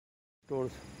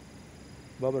stores,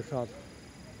 barber shop,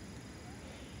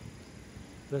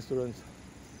 restaurants,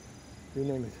 you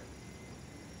name it.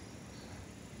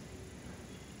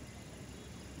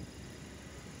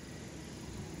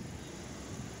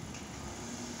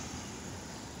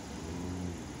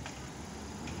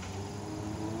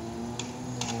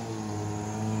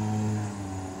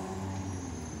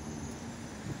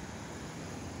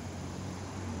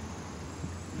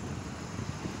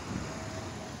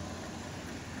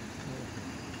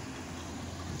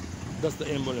 That's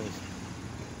the ambulance.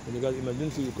 When you got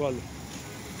emergency, you call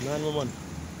 911,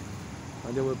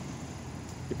 and they will,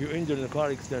 if you're injured in a car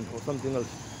accident or something else,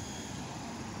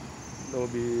 there will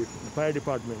be the fire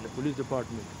department, the police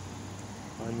department,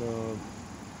 and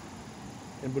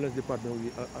ambulance department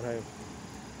will arrive.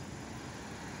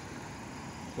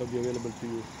 They'll be available to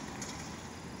you.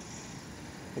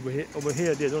 Over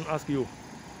here, they don't ask you,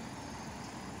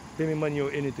 pay me money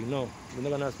or anything. No, they're not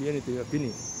gonna ask you anything, a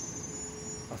penny,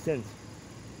 a cent.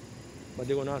 But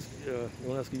they're gonna ask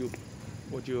you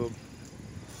what you.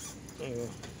 They're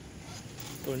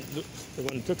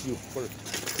gonna check you first.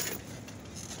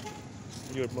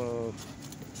 Your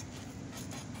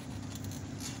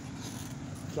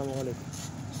Assalamu alaikum.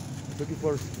 Check you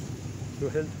first. Your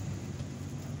health.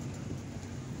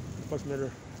 First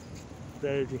matter,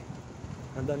 priority,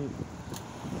 and then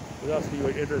they'll ask you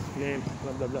your address, name,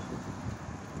 blah blah blah.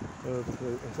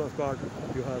 Insurance card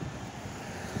you have.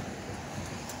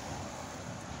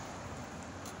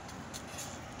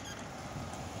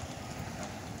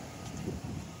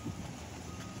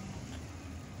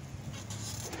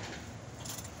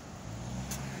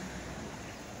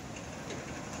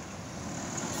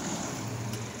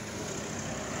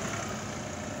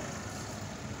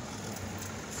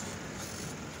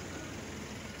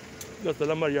 That's the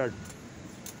lumber yard.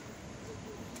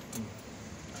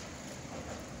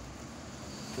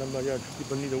 Lumber yard,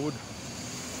 people need the wood,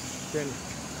 tin,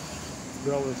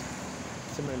 gravels,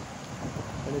 cement,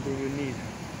 anything you need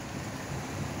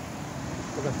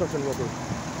for construction workers.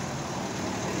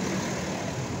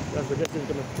 That's the gas station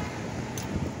coming.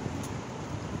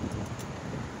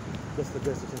 That's the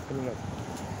gas station coming up.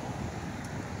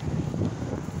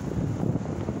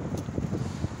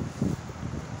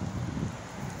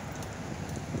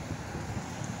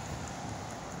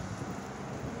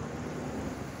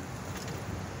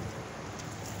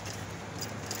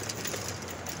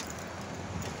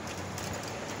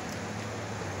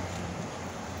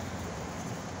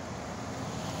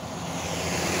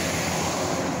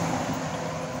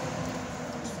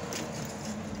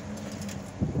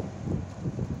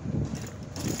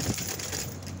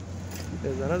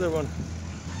 There's another one,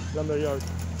 lumber yard,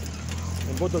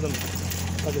 and both of them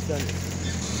Pakistan.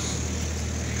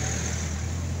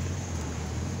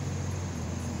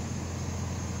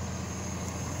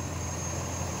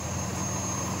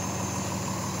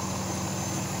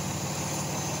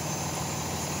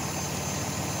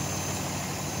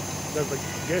 That's the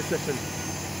gas station,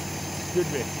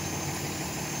 Speedway,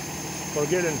 for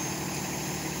gallon,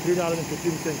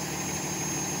 $3.15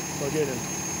 per gallon.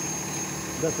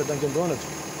 That's the Dunkin' Donuts.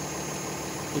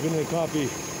 You can make coffee,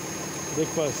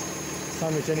 breakfast,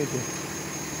 sandwich, anything.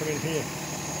 Come in here.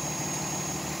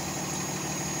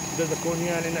 There's the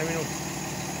Konyan in Avenue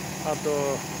after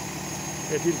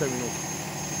 18th Avenue.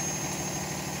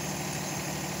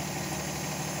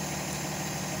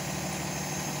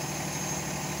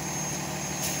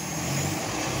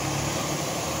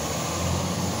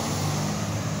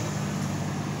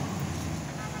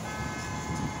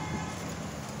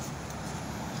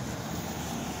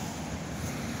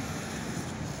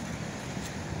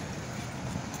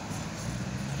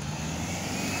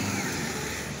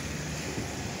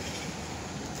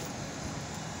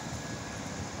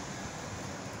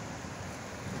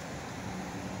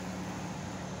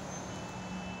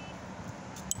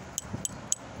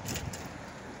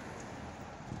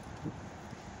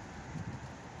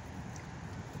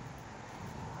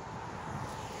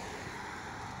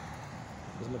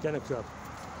 It's a mechanic shop,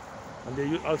 and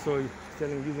they also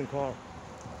selling using car.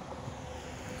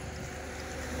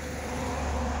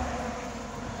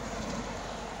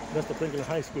 That's the Franklin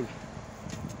High School. You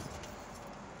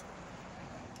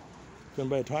can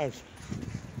buy tires,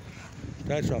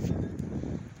 tire shop,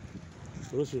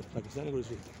 grocery, Pakistani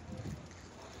grocery.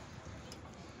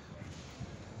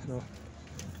 No,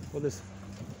 what is?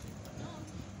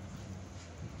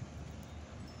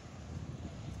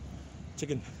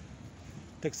 Chicken.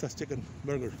 Texas chicken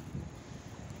burger.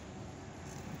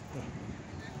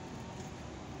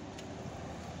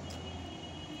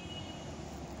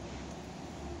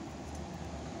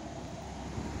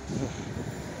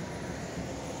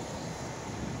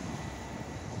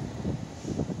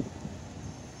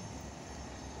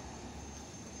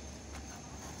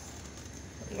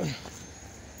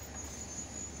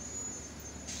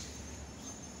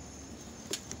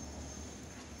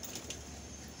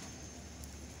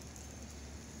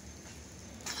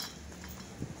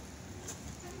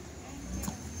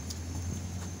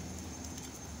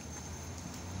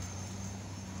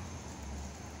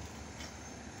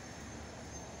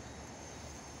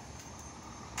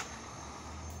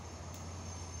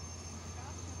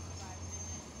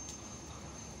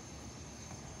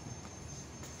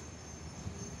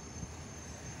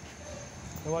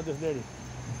 want this lady.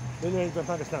 This lady from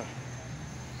Pakistan.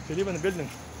 She lives in the building.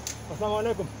 Assalamu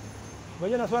alaikum.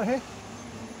 Bhaiya Naswar hai?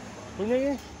 Koi nahi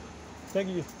hai? Thank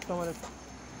you. Assalamu alaikum.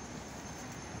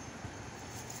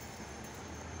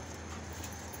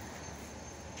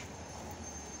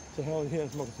 So hell here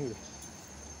and smoke a cigarette.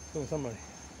 Doing somebody.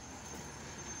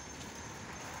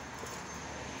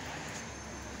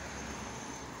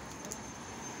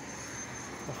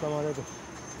 Assalamu alaikum.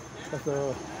 That's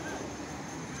the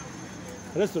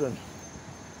restaurant.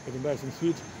 You can buy some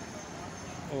sweet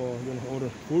or you know, order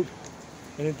food,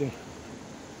 anything.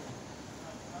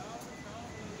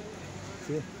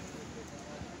 See?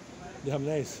 They have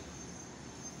nice.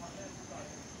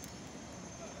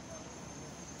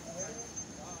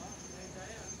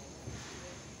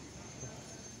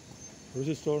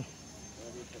 Grocery store.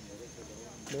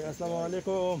 Assalamu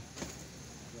alaikum.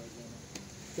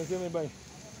 कैसे हो मेरे भाई?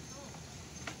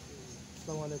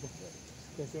 अस्सलाम वालेकुम.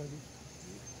 कैसे हो जी?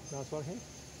 नासवार हैं?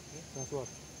 नासवार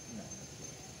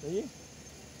नहीं?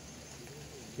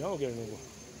 क्या हो गया मेरे को?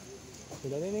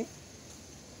 खिलाने नहीं?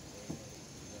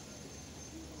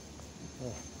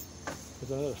 हाँ.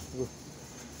 It's another good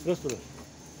restaurant.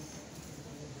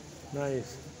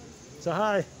 Nice. Say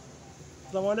hi.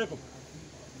 Assalamu alaikum.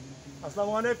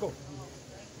 Assalamu alaikum.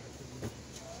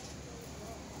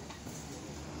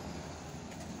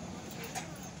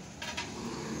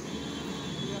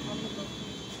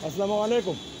 अस्सलाम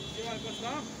वालेकुम.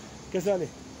 कैसे हाल है?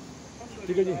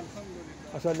 ठीक है जी.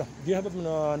 माशाल्लाह. जी है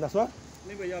नसवा?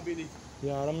 नहीं भैया अभी नहीं.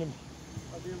 यार हम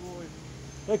अभी वो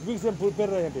एक वीक से फुल कर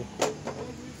रहे हैं यहाँ पे.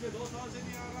 2 साल से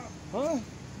नहीं आ रहा. हाँ?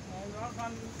 इमरान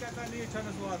खान कहता नहीं अच्छा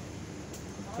नस्वार.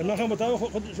 इमरान खान बताओ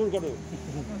खुद शुरू करो.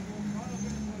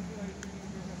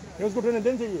 उसको ट्रेनिंग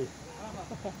देनी चाहिए.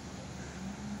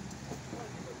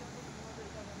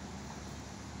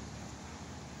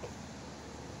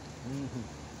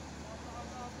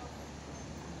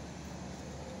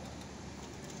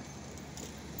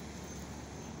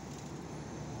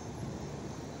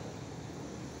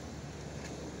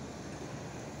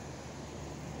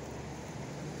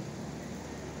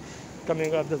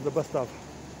 Coming up, there's the bus stop.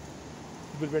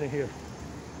 People waiting here.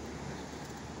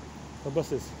 The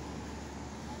buses.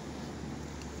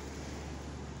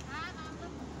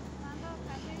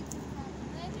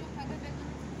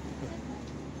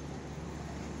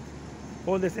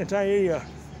 All this entire area,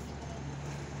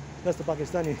 that's the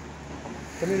Pakistani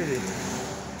community.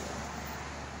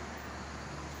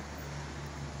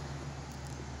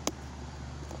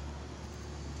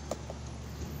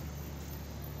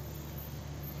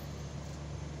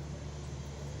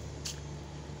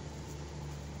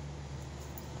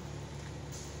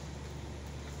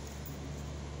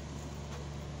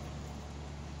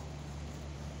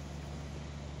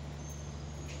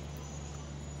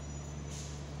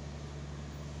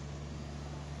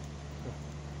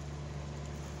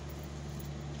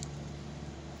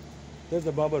 There's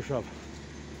the barber shop.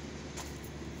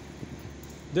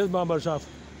 This barber shop.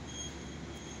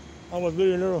 I was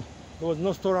very little. There was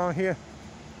no store around here.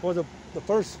 It was the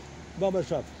first barber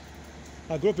shop.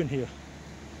 I grew up in here.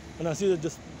 And I see that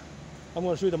just, I'm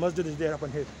going to show you the masjid is there up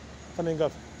in here, coming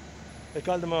up. They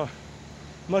call them a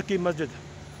Makki Masjid.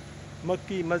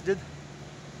 Makki Masjid.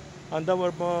 And then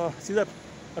we're, see that,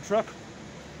 a truck?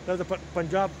 That's a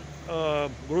Punjab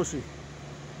grocery.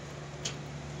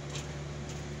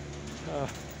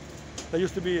 There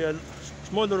used to be a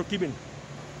small little cabin.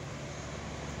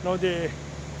 Now they,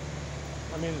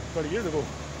 20 years ago,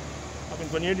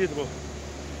 28 years ago,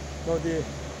 now they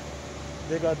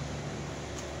got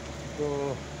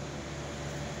the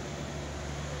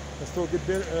store get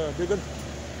bigger.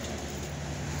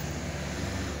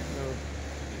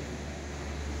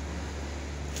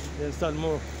 They install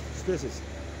more spaces.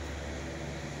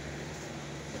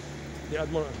 They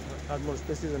add more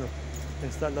spaces and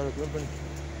install that equipment.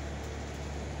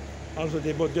 Also,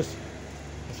 they bought just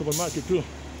a supermarket too.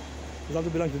 It also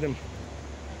belongs to them.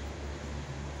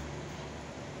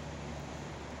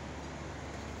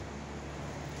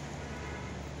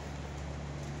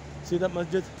 See that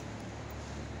masjid?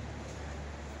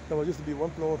 There was used to be one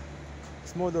floor,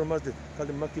 smaller masjid called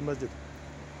the Makki Masjid.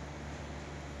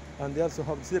 And they also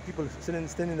have, see the people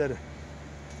standing there.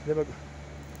 They're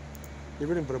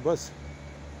waiting for a bus.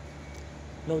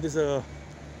 Now this is a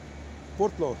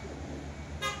fourth floor.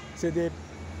 Say they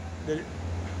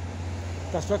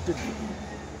constructed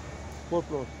fourth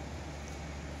floor,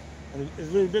 and it's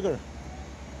very bigger,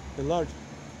 and large,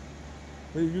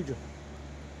 very huge.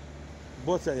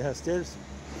 Both sides have stairs.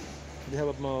 They have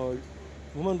a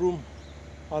woman room,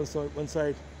 also one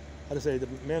side, other side the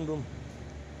man room.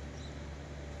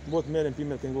 Both male and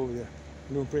female can go over there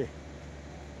and pray.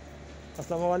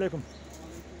 अस्सलाम वालेकुम।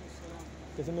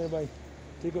 कैसे मेरे भाई?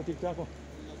 ठीक हो? ठीक ठाक हो?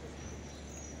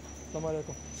 अस्सलाम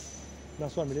वालेकुम।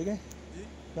 नस्वार मिलेंगे?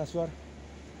 नस्वार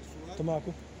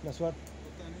तम्बाकू नस्वार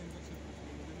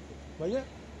भैया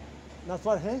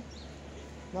नस्वार हैं?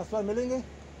 नस्वार मिलेंगे?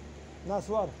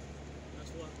 नस्वार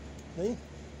नहीं,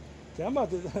 क्या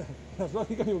बात है नस्वार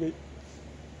की कमी हो गई।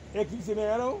 एक वीक से मैं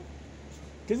आ रहा हूँ,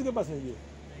 किसी के पास नहीं है।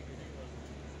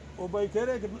 वो भाई कह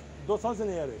रहे कि 2 साल से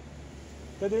नहीं आ रहे,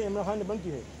 कहते इमरान खान ने बंद की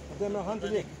है। कहते इमरान खान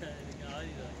तुझे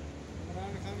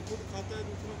इमरान खान खुद खाता है,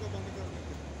 दूसरों का बंद कर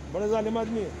देते हैं। बड़े जालिम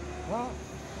आदमी है। हाँ,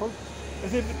 खुद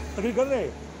ऐसे तकरीर कर रहे,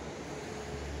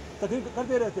 तकरीर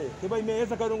करते रहते कि भाई मैं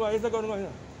ऐसा करूँगा ऐसा करूँगा,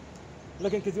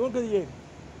 लेकिन किसी और के लिए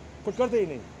कुछ करते ही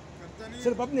नहीं,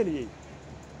 सिर्फ अपने लिए।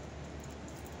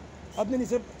 अपने लिए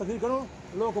सिर्फ तकरीर करो,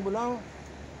 लोगों को बुलाओ,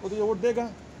 वो तुझे वोट देगा,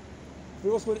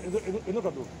 फिर उसको इग्नोर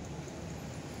कर दो,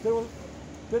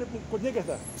 फिर कुछ नहीं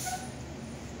कहता।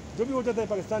 जो भी हो जाता है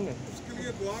पाकिस्तान में, उसके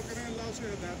लिए दुआ करें, अल्लाह उसे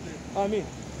हिदायत दे। आमीन।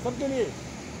 सबके लिए,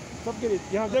 सबके लिए।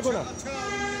 यहाँ देखो ना, अच्छा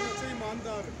आदमी है, अच्छा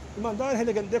ईमानदार है,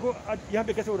 लेकिन देखो आज यहाँ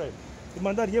पे कैसे हो रहा है।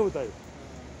 ईमानदार ये होता है,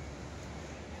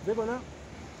 देखो ना,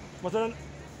 मसलन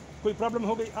कोई प्रॉब्लम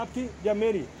हो गई आपकी या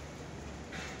मेरी,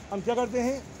 हम क्या करते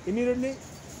हैं? इमीडिएटली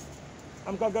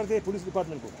हम क्या करते हैं? पुलिस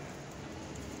डिपार्टमेंट को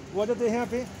वो आ जाते हैं यहाँ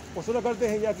पे, वो सुलह करते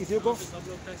हैं या किसी को सब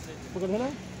लोग टैक्स देते हैं। पकड़ है ना,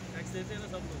 टैक्स देते हैं ना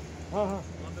सब लोग। हाँ हाँ,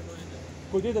 वहाँ पे कोई नहीं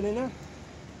देता। कोई देता नहीं ना,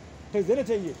 टैक्स देना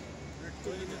चाहिए,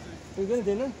 कोई नहीं देता। टैक्स देना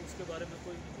चाहिए ना, उसके बारे में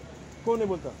कोई नहीं बोलता। कौन नहीं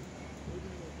बोलता? कोई भी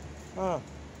नहीं बोलता। हाँ,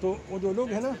 तो वो जो लोग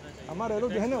हैं ना, हमारे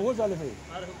लोग जो है ना, वो जालिम है।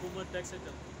 हर हुकूमत टैक्स से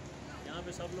चलती है। यहाँ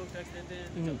पे सब लोग टैक्स देते हैं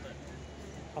तो चलता है।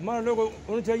 हमारे लोग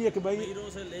होना चाहिए कि भाई अमीरों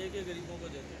से लेके गरीबों को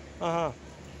देते हैं। हाँ हाँ,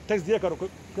 टैक्स दिया करो,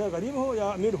 क्या गरीब हो या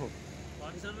अमीर हो।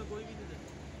 पाकिस्तान में कोई भी नहीं देता।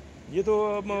 ये तो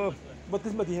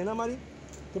बदकिस्मती है ना हमारी,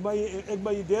 तो भाई एक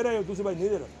भाई दे रहा है, दूसरे भाई नहीं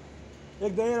दे रहा,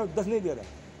 एक दे रहा है 10 नहीं दे रहा।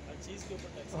 हर चीज़ के ऊपर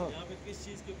टैक्स है। हाँ। यहाँ पे किस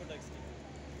चीज़ के ऊपर टैक्स नहीं है?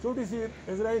 छोटी सी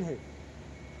इजराइल है,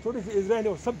 छोटी सी इजराइल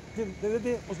है, वो सब दे देते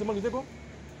हैं। उसके मुल्क देखो,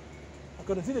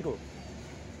 करेंसी देखो।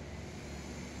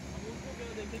 हम उनको क्या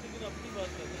देखें, लेकिन अपनी बात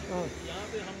करते हैं। हाँ। यहाँ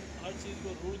पे हम हर चीज़ को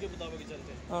रूल के मुताबिक चलते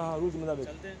हैं। हाँ हाँ, रूल्स के मुताबिक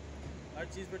चलते हैं, हर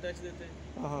चीज़ पे टैक्स देते हैं।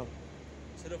 हाँ हाँ,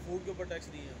 सिर्फ फूड के ऊपर टैक्स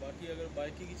नहीं है। बाकी अगर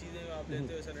बाकी की चीज़ें आप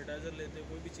लेते हो, सैनिटाइजर लेते हो,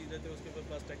 कोई भी चीज़ लेते हो, उसके ऊपर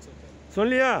प्लस टैक्स होता है। सुन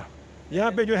लिया।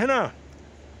 यहाँ पे जो है ना,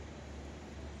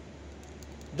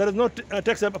 there is no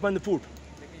tax upon the food,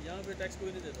 लेकिन यहाँ पे टैक्स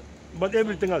कोई नहीं देता। but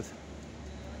everything else,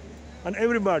 and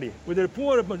everybody, whether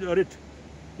poor or rich,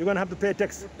 you're gonna have to pay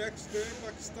tax. वो टैक्स दे,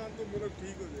 पाकिस्तान तो मुल्क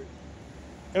ठीक हो जाएगा।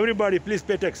 Everybody, please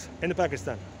pay tax in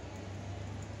Pakistan.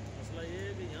 मसला ये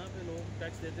है कि यहाँ पे लोग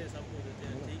टैक्स देते हैं, सबको देते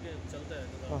हैं, ठीक है, चलता है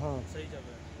हाँ, हाँ। निज़ाम, सही चल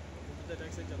रहा है, हुकूमतें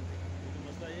टैक्स से चलती है। लेकिन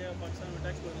मसला ये है पाकिस्तान में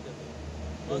टैक्स कोई नहीं देता।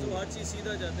 बस वो हर चीज़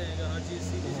सीधा जाते हैं कि हर चीज़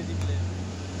सीधी सीधी मिले।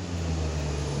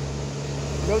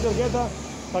 मैं उधर गया था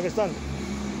पाकिस्तान,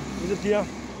 विजिट किया,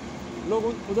 लोग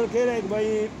उधर कह रहे हैं कि भाई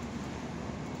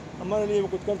हमारे लिए वो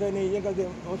कुछ करते नहीं, ये करते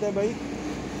होता है। भाई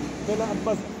पहला अब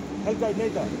बस हेल्थ कार्ड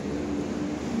नहीं था,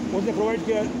 उसने प्रोवाइड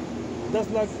किया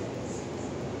 10 लाख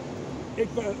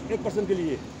एक पर्सन के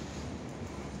लिए,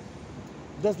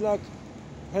 10 लाख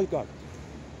हेल्थ कार्ड।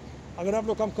 अगर आप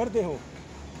लोग काम करते हो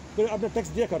तो अपना टैक्स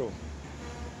दिया करो,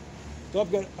 तो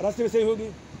आपके रास्ते भी सही होगी,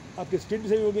 आपकी स्ट्रीट भी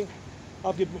सही होगी,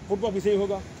 आपकी फुटपाथ भी सही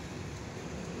होगा,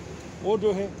 और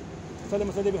जो है सारे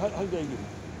मसले भी हल जाएगी।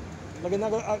 लेकिन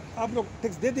अगर आप लोग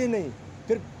टैक्स देते ही नहीं,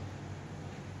 फिर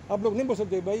आप लोग नहीं बोल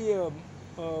सकते भाई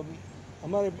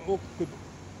हमारे वो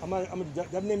हमारे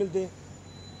जब नहीं मिलते,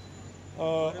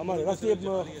 हमारे रास्ते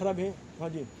ख़राब हैं। हाँ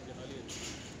जी,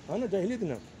 हाँ ना, जाहिलियत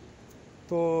ना,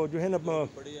 तो जो है ना बड़े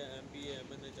MP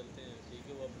MNA चलते हैं, ठीक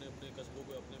है, वो अपने अपने कस्बों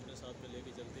को अपने अपने साथ में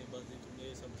लेके चलते हैं। बस तुमने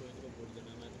ये सबको इनको वोट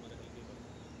देना, मैं तुम्हारे हल्के का,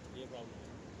 ये प्रॉब्लम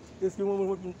है। इसकी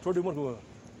उम्र छोटी उम्र को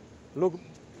लोग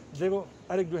देखो,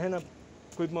 अरे जो है ना,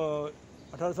 कोई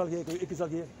 18 साल की है, कोई 21 साल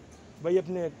की है, भाई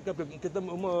अपने कितना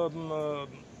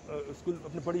स्कूल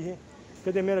अपने पढ़ी है,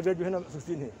 कहते हैं मेरा ग्रेड जो है ना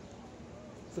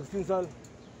 16 साल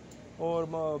और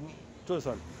 14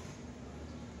 साल,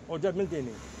 और जब मिलते ही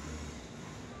नहीं,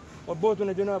 और बहुत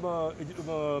उन्हें जो है ना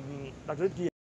डॉक्टरेट की है।